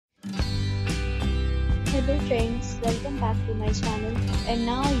Hello friends, welcome back to my channel, and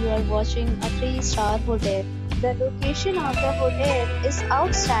now you are watching a 3-star hotel. The location of the hotel is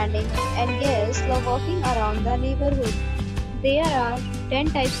outstanding and guests love walking around the neighborhood. There are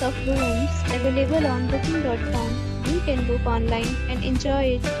 10 types of rooms available on booking.com. You can book online and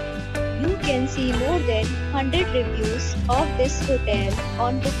enjoy it. You can see more than 100 reviews of this hotel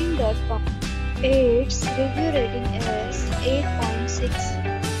on booking.com. Its review rating is 8.6.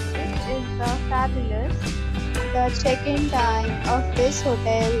 Is the fabulous. The check-in time of this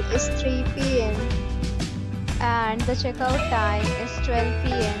hotel is 3 p.m. and the checkout time is 12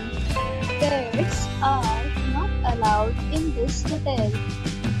 p.m. Pets are not allowed in this hotel.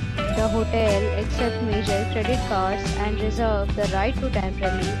 The hotel accepts major credit cards and reserves the right to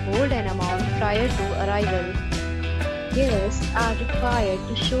temporarily hold an amount prior to arrival. Guests are required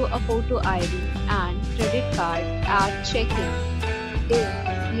to show a photo ID and credit card at check-in.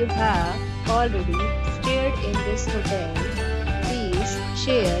 If you have already stayed in this hotel, please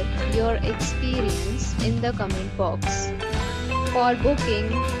share your experience in the comment box. For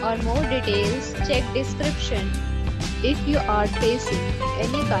booking or more details, check description. If you are facing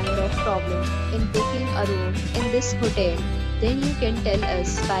any kind of problem in booking a room in this hotel, then you can tell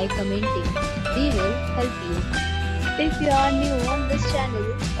us by commenting. We will help you. If you are new on this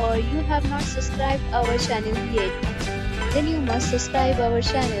channel or you have not subscribed our channel yet, then you must subscribe our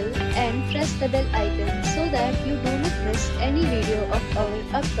channel and press the bell icon so that you do not miss any video of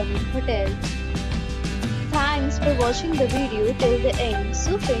our upcoming hotel. Thanks for watching the video till the end.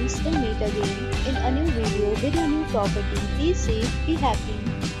 So friends, will meet again in a new video with a new property. Be safe, be happy.